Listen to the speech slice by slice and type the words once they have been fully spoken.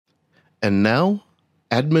And now,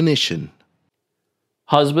 admonition.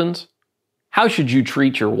 Husbands, how should you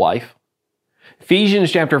treat your wife?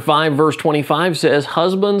 Ephesians chapter 5, verse 25 says,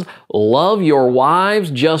 "Husbands, love your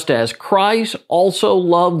wives just as Christ also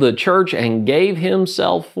loved the church and gave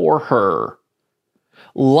himself for her."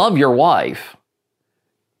 Love your wife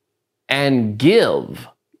and give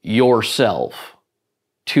yourself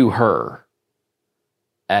to her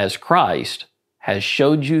as Christ has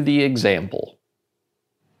showed you the example.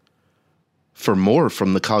 For more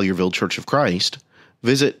from the Collierville Church of Christ,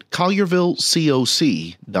 visit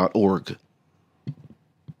colliervillecoc.org.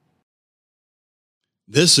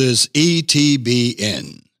 This is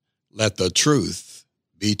ETBN. Let the truth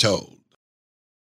be told.